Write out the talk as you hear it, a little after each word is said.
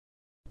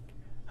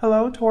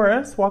Hello,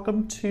 Taurus.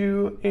 Welcome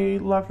to a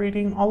love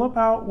reading all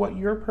about what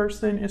your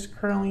person is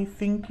currently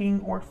thinking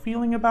or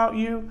feeling about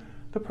you,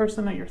 the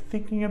person that you're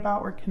thinking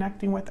about or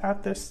connecting with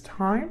at this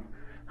time.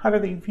 How do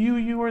they view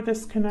you or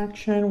this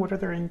connection? What are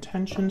their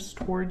intentions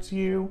towards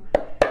you?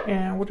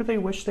 And what do they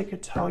wish they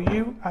could tell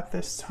you at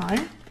this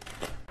time?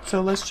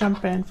 So let's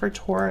jump in for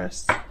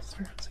Taurus.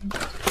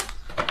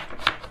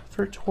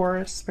 For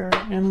Taurus, Spirit,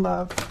 in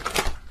love.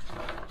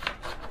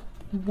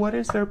 What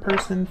is their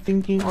person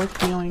thinking or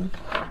feeling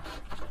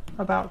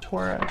about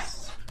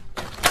Taurus?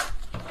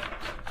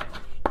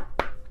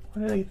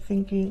 What are they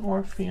thinking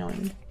or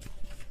feeling?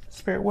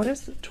 Spirit, what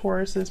is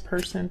Taurus's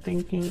person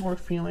thinking or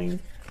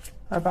feeling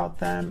about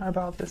them,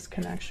 about this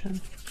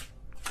connection?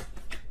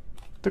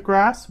 The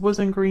grass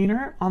wasn't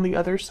greener on the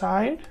other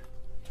side.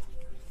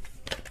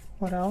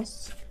 What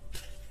else?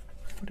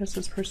 What is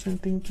this person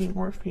thinking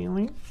or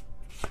feeling?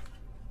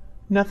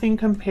 Nothing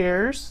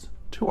compares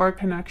to our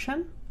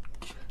connection.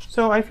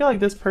 So I feel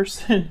like this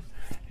person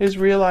is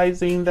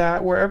realizing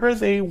that wherever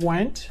they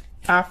went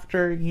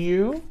after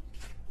you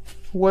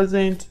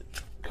wasn't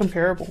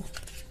comparable.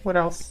 What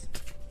else?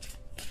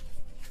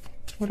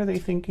 What are they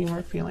thinking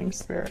or feeling,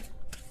 Spirit?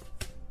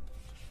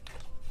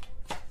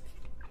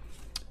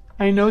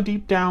 I know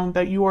deep down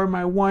that you are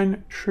my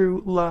one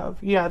true love.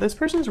 Yeah, this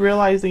person's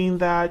realizing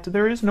that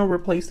there is no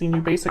replacing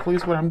you, basically,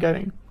 is what I'm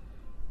getting.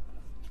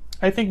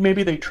 I think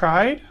maybe they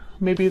tried.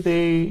 Maybe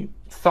they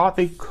thought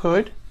they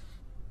could,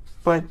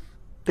 but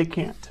they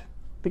can't.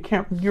 They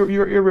can't.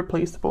 You're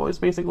irreplaceable is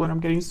basically what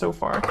I'm getting so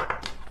far.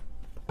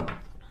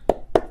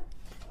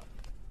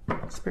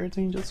 Spirits,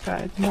 angels,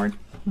 guides, more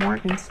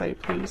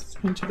insight, please,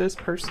 into this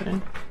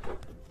person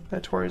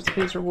that Taurus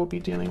is or will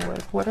be dealing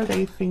with. What are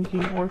they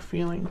thinking or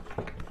feeling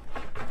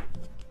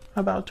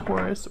about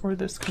Taurus or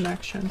this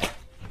connection?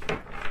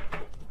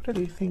 What are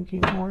they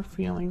thinking or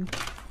feeling?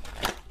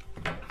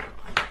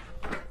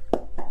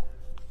 What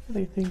are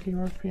they thinking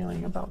or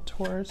feeling about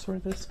Taurus or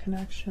this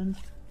connection?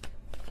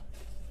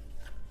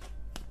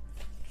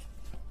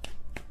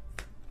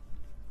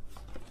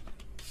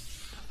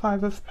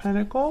 Five of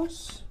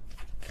Pentacles.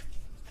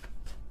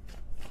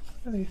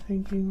 What are they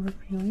thinking or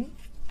feeling?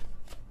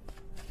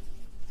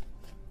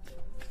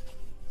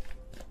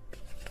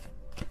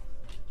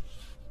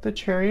 The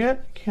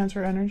Chariot,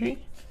 Cancer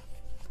energy.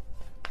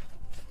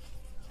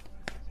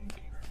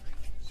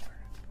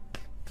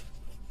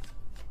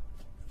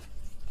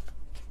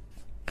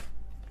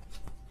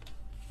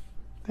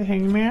 The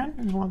Hangman,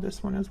 and I want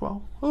this one as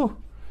well. Ooh,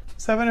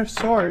 Seven of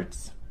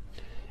Swords.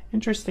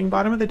 Interesting.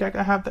 Bottom of the deck,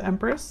 I have the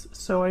Empress.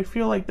 So I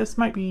feel like this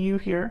might be you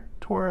here,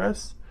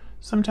 Taurus.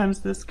 Sometimes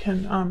this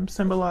can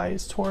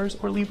symbolize Taurus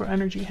or Libra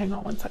energy. Hang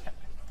on one second.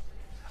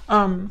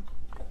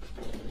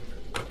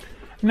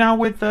 Now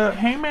with the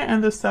Hangman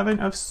and the Seven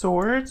of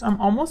Swords,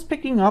 I'm almost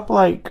picking up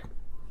like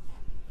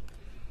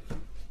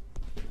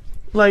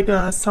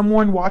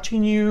someone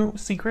watching you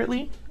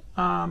secretly.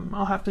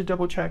 I'll have to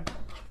double check,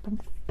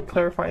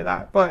 clarify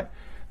that, but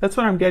that's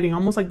what I'm getting.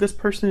 Almost like this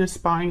person is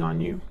spying on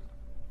you.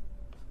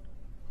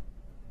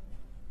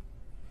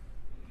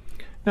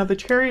 Now the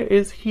Chariot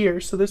is here,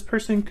 so this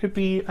person could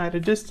be at a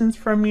distance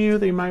from you.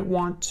 They might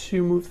want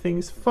to move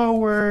things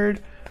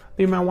forward.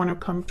 They might want to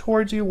come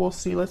towards you. We'll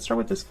see. Let's start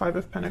with this Five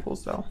of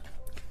Pentacles though.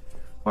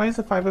 Why is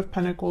the Five of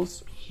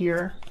Pentacles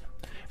here?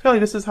 I feel like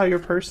this is how your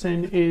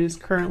person is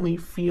currently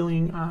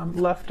feeling,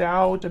 left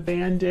out,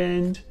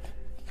 abandoned,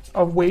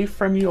 away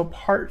from you,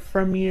 apart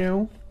from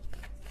you.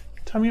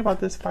 Tell me about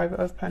this Five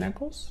of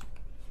Pentacles.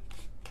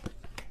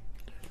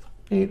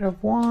 Eight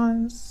of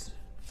Wands.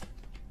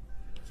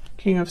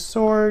 King of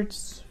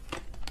Swords,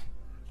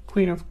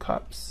 Queen of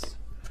Cups.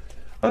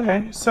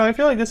 Okay, so I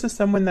feel like this is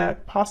someone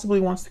that possibly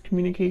wants to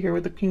communicate here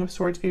with the King of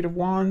Swords, Eight of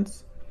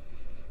Wands.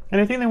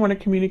 And I think they want to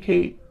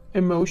communicate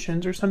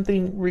emotions or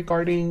something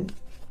regarding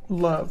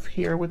love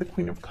here with the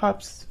Queen of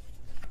Cups.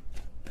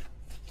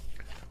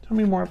 Tell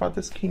me more about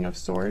this King of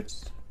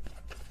Swords.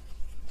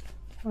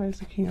 Why is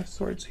the King of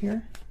Swords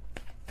here?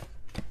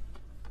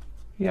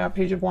 Yeah,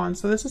 Page of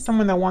Wands. So this is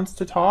someone that wants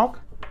to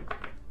talk.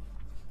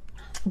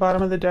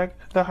 Bottom of the deck,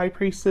 the High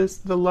Priestess,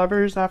 the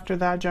Lovers, after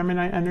that,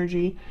 Gemini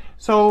energy.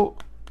 So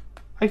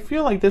I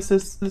feel like this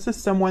is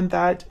someone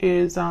that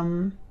is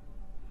I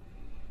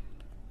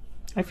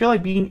feel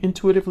like being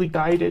intuitively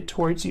guided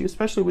towards you,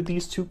 especially with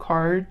these two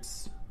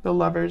cards, the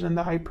Lovers and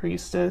the High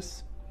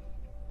Priestess.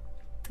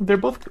 They're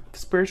both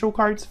spiritual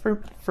cards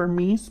for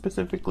me,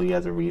 specifically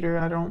as a reader.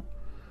 I don't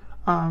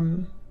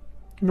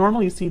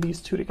normally see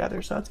these two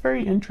together, so that's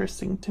very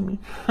interesting to me.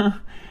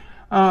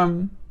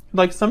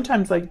 Like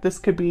sometimes like this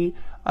could be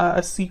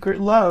a secret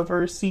love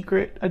or a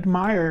secret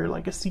admirer,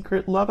 like a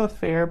secret love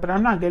affair, but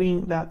I'm not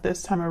getting that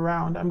this time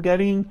around. I'm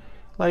getting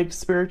like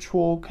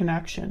spiritual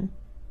connection.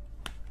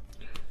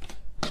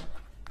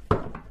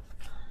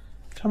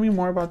 Tell me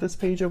more about this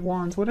Page of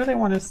Wands. What do they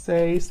want to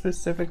say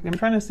specifically? I'm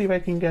trying to see if I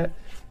can get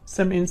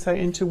some insight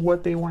into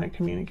what they want to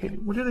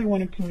communicate. What do they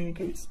want to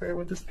communicate, Spirit,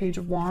 with this Page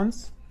of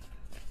Wands?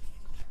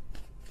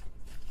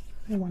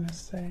 What do they want to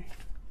say?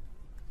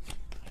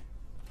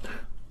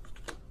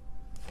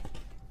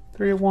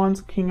 Three of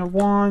Wands, King of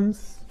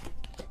Wands.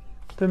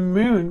 The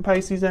Moon,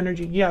 Pisces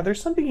energy. Yeah,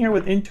 there's something here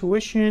with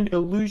intuition,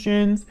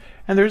 illusions,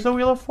 and there's the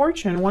Wheel of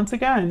Fortune once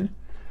again.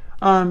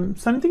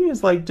 Something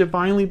is like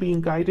divinely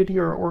being guided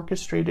here or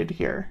orchestrated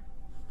here.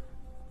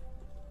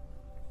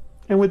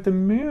 And with the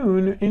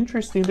Moon,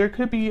 interesting, there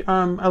could be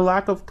a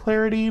lack of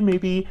clarity.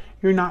 Maybe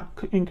you're not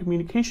in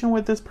communication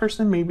with this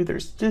person. Maybe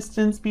there's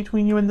distance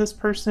between you and this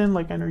person,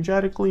 like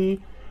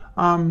energetically.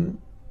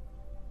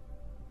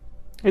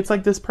 It's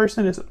like this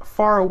person is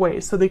far away,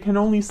 so they can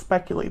only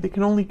speculate. They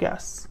can only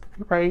guess,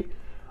 right?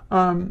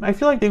 I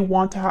feel like they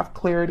want to have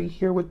clarity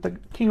here with the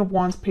King of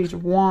Wands, Page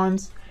of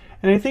Wands.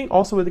 And I think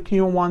also with the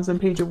King of Wands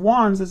and Page of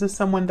Wands, this is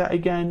someone that,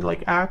 again,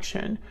 like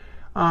action.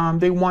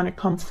 They want to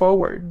come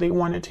forward. They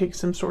want to take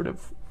some sort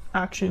of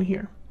action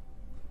here.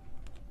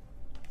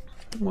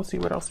 We'll see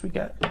what else we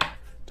get.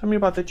 Tell me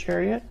about the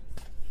Chariot.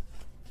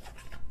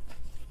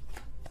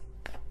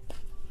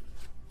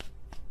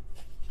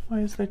 Why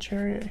is the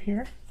Chariot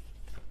here?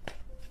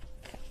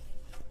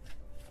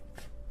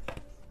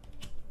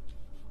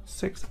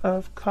 Six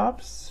of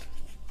Cups.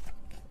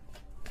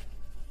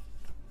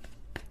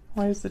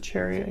 Why is the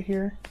Chariot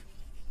here?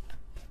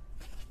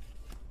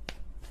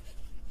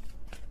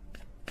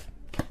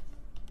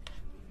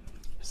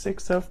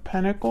 Six of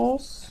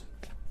Pentacles.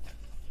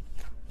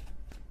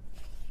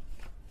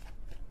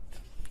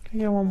 Can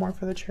I get one more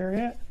for the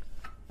Chariot?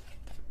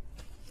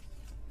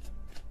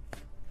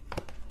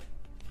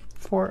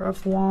 Four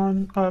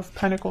of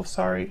Pentacles,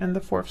 sorry, and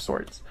the Four of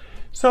Swords.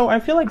 So I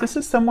feel like this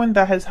is someone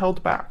that has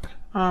held back.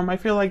 I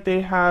feel like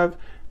they have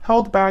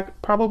held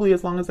back probably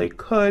as long as they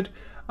could.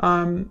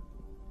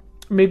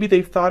 Maybe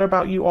they've thought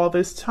about you all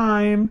this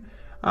time.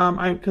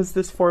 Because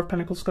this Four of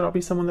Pentacles could all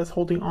be someone that's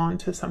holding on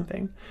to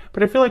something.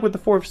 But I feel like with the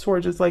Four of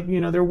Swords, it's like, you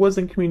know, there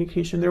wasn't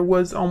communication. There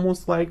was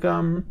almost like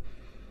a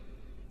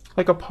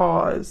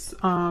pause.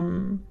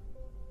 But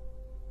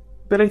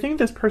I think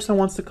this person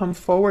wants to come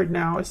forward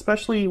now,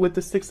 especially with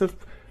the Six of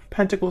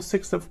Pentacles,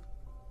 Six of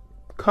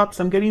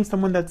Cups. I'm getting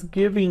someone that's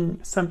giving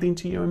something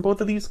to you. In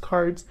both of these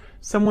cards,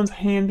 someone's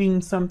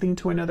handing something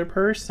to another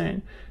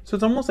person. So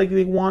it's almost like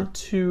they want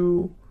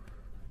to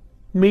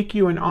make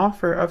you an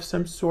offer of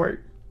some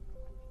sort.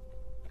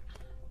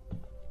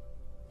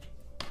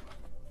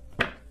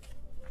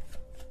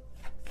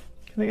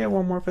 Can I get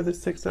one more for the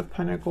Six of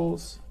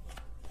Pentacles,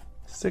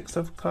 Six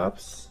of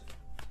Cups?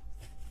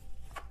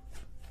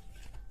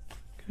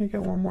 Can I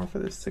get one more for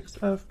the Six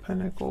of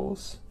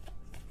Pentacles,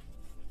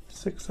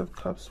 Six of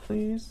Cups,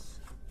 please?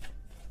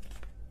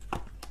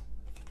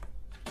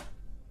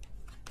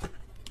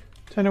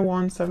 Ten of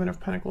Wands, Seven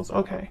of Pentacles.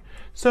 Okay,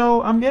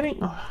 so I'm getting,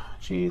 oh,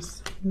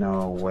 geez,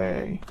 no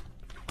way.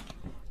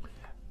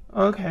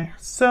 Okay,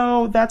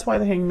 so that's why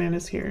the Hangman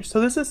is here.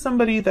 So this is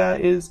somebody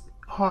that is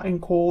hot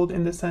and cold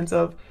in the sense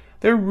of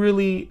they're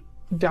really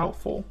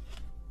doubtful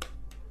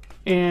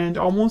and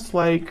almost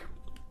like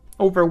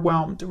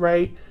overwhelmed,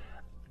 right?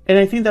 And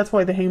I think that's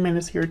why the Hangman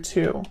is here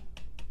too.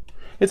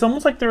 It's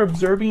almost like they're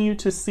observing you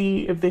to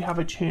see if they have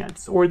a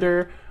chance, or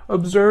they're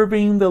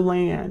observing the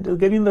land,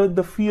 getting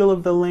the feel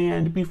of the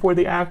land before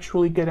they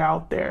actually get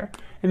out there.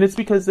 And it's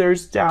because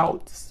there's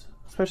doubts,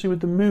 especially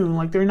with the Moon,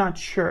 like they're not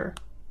sure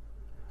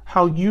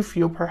how you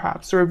feel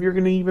perhaps, or if you're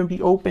going to even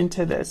be open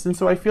to this. And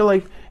so I feel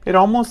like it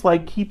almost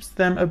like keeps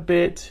them a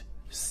bit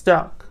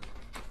stuck,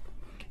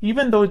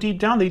 even though deep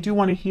down they do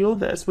want to heal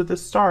this with the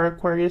Star,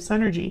 Aquarius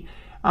energy.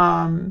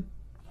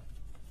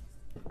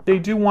 They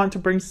do want to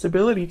bring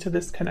stability to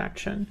this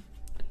connection.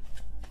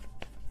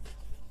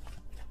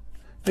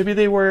 Maybe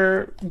they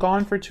were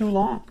gone for too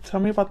long. Tell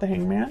me about the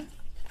Hangman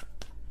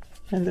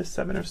and the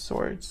Seven of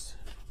Swords.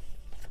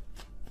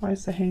 Why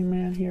is the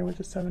Hangman here with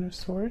the Seven of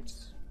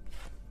Swords?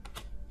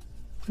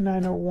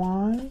 Nine of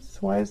Wands.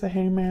 Why is the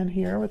Hangman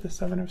here with the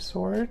Seven of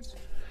Swords?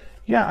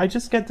 Yeah, I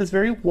just get this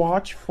very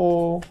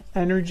watchful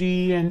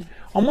energy and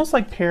almost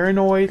like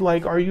paranoid.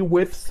 Like, are you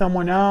with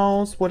someone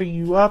else? What are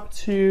you up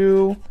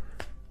to?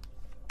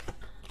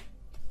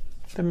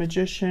 The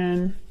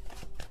Magician.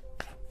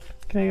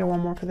 Can I get one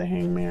more for the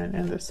Hangman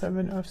and the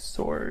Seven of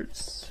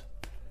Swords?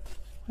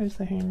 Why is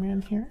the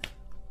Hangman here?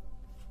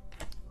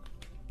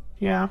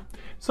 Yeah,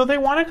 so they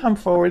want to come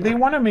forward. They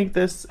want to make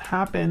this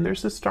happen.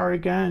 There's the Star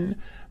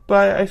again.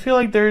 But I feel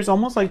like there's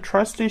almost like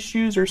trust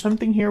issues or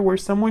something here where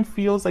someone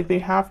feels like they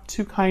have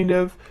to kind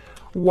of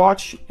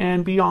watch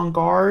and be on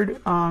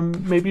guard.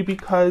 Maybe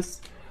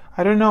because,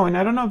 I don't know. And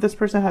I don't know if this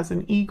person has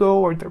an ego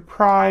or their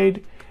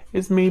pride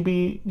is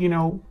maybe, you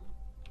know,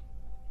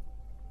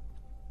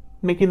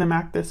 making them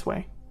act this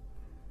way.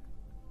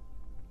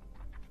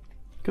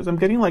 Because I'm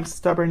getting like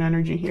stubborn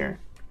energy here.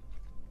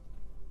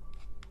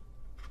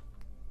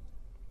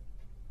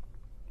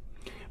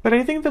 But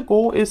I think the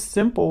goal is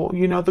simple.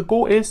 You know, the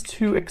goal is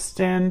to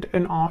extend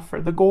an offer.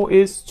 The goal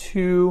is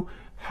to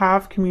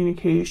have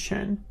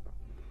communication.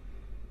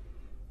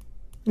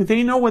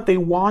 They know what they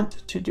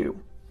want to do.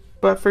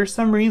 But for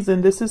some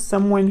reason, this is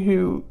someone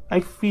who I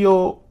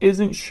feel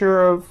isn't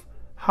sure of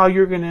how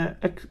you're going to,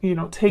 you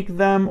know, take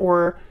them,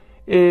 or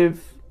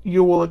if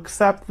you will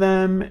accept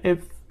them,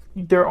 if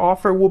their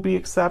offer will be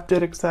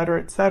accepted,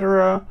 etc.,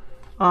 etc.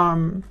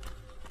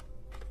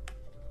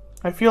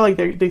 I feel like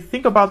they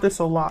think about this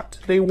a lot.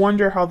 They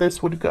wonder how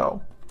this would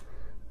go,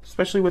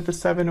 especially with the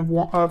Seven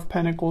of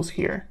Pentacles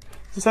here.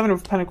 The Seven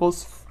of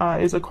Pentacles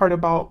is a card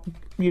about,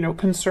 you know,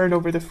 concern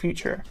over the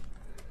future.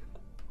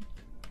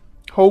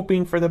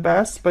 Hoping for the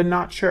best, but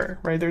not sure,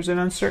 right? There's an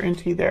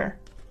uncertainty there.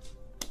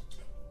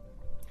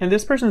 And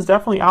this person is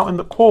definitely out in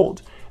the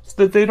cold.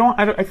 So that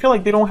I feel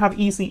like they don't have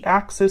easy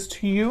access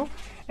to you.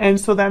 And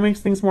so that makes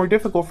things more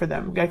difficult for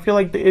them. I feel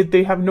like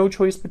they have no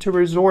choice but to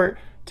resort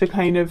to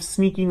kind of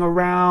sneaking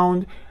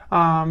around,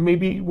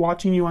 maybe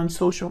watching you on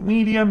social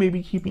media,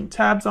 maybe keeping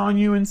tabs on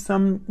you in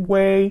some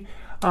way,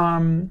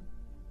 and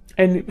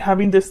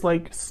having this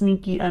like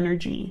sneaky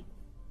energy.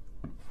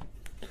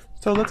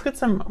 So let's get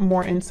some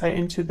more insight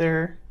into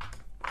their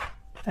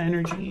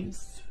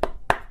energies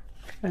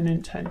and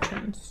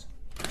intentions.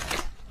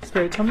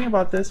 Spirit, tell me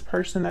about this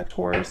person that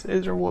Taurus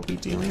is or will be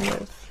dealing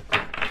with.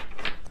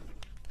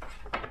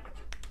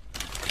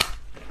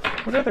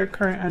 What are their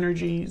current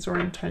energies or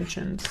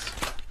intentions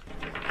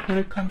when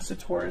it comes to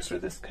Taurus or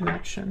this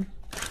connection?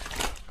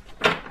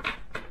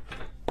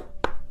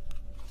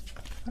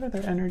 What are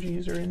their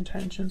energies or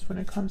intentions when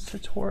it comes to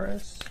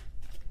Taurus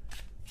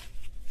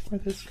or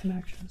this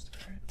connection,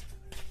 Spirit?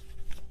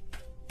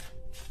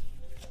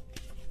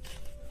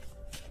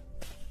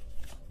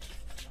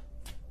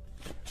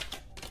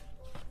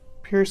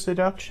 Pure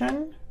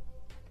seduction,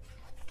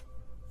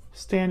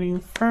 standing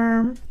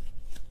firm,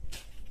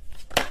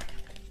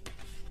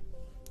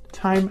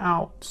 time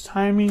out.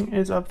 Timing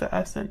is of the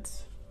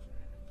essence.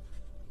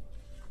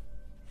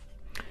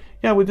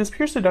 Yeah, with this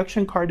pure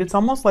seduction card, it's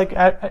almost like,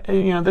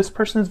 you know, this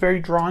person is very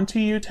drawn to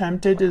you,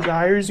 tempted,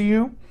 desires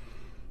you.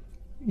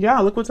 Yeah,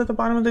 look what's at the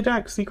bottom of the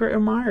deck. Secret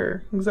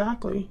admirer.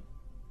 Exactly.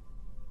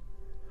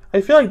 I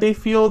feel like they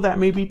feel that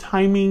maybe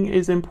timing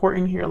is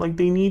important here. Like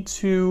they need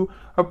to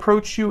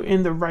approach you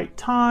in the right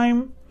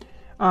time.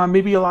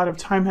 Maybe a lot of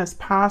time has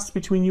passed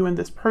between you and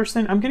this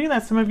person. I'm getting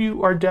that some of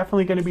you are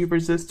definitely going to be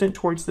resistant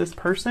towards this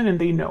person and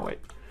they know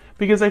it.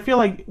 Because I feel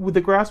like with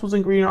the grass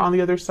wasn't greener on the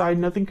other side,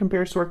 nothing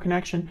compares to our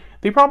connection.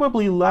 They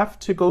probably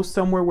left to go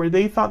somewhere where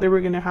they thought they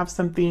were going to have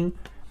something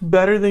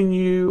better than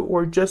you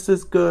or just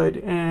as good,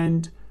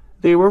 and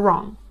they were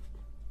wrong.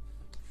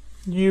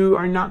 You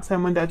are not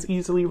someone that's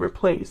easily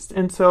replaced.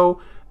 And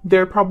so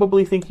they're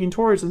probably thinking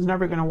Taurus is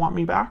never going to want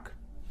me back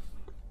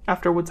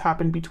after what's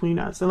happened between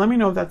us. And let me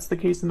know if that's the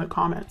case in the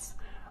comments.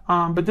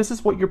 But this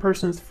is what your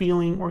person is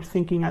feeling or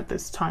thinking at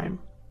this time.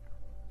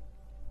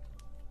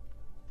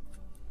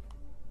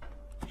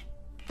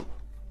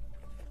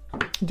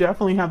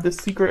 Definitely have this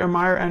secret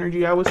admirer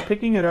energy. I was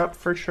picking it up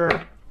for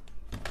sure.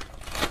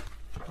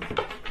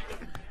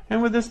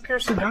 And with this pure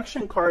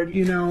seduction card,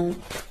 you know,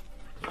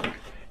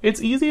 it's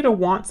easy to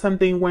want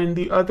something when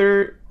the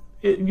other,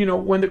 you know,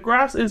 when the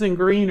grass isn't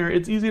greener,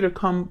 it's easy to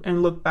come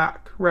and look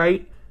back,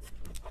 right?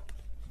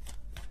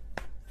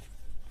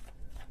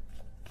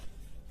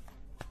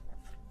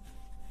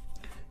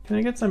 Can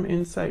I get some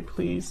insight,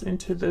 please,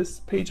 into this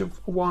Page of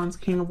Wands,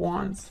 King of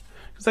Wands?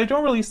 Because I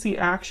don't really see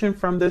action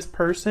from this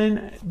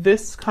person.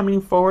 This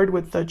coming forward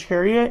with the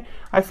Chariot,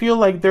 I feel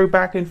like they're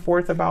back and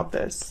forth about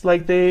this.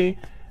 Like they're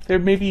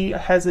maybe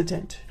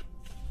hesitant.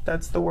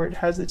 That's the word,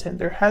 hesitant.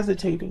 They're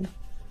hesitating.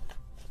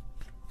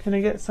 Can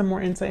I get some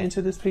more insight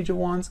into this Page of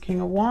Wands, King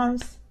of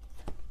Wands?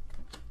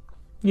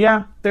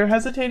 Yeah, they're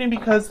hesitating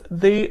because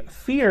they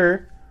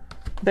fear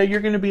that you're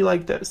going to be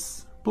like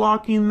this.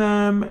 Blocking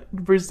them,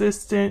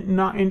 resistant,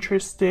 not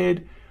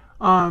interested,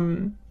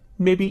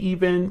 maybe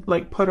even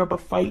like put up a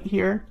fight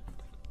here.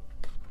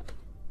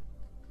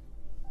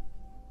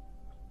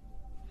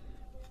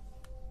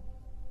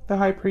 The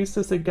High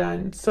Priestess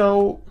again.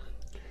 So,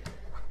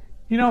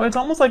 you know, it's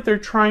almost like they're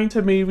trying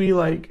to maybe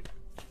like,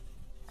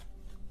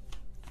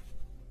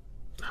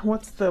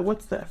 what's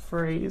that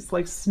phrase?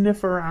 Like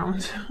sniff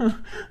around.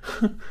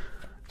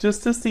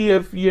 Just to see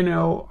if, you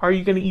know, are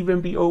you going to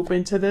even be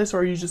open to this, or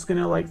are you just going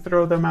to like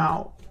throw them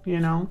out, you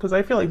know? Because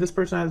I feel like this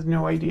person has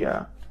no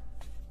idea.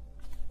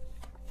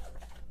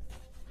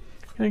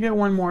 Can I get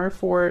one more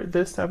for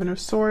this Seven of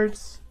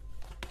Swords?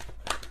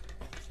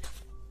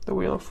 The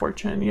Wheel of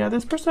Fortune. Yeah,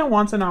 this person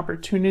wants an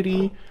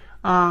opportunity.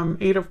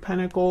 Eight of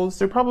Pentacles.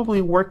 They're probably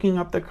working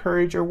up the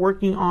courage or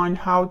working on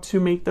how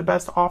to make the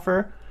best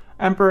offer.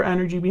 Emperor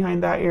energy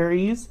behind that,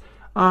 Aries.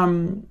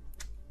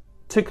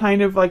 To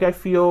kind of, like, I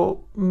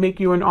feel,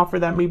 make you an offer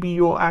that maybe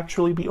you'll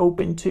actually be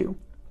open to.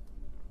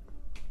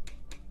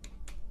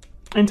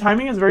 And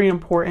timing is very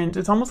important.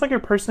 It's almost like your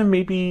person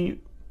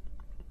maybe,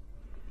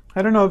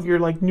 I don't know if you're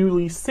like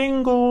newly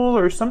single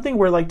or something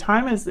where like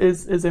time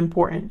is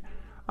important.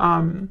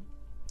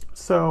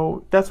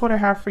 So that's what I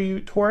have for you,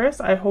 Taurus.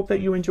 I hope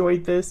that you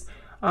enjoyed this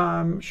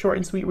short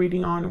and sweet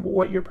reading on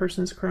what your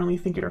person's currently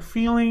thinking or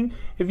feeling.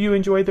 If you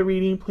enjoyed the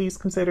reading, please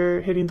consider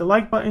hitting the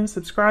like button,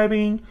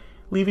 subscribing,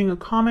 leaving a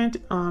comment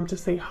to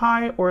say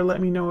hi, or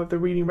let me know if the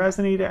reading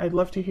resonated. I'd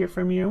love to hear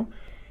from you.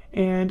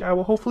 And I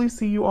will hopefully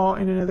see you all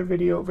in another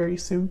video very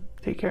soon.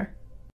 Take care.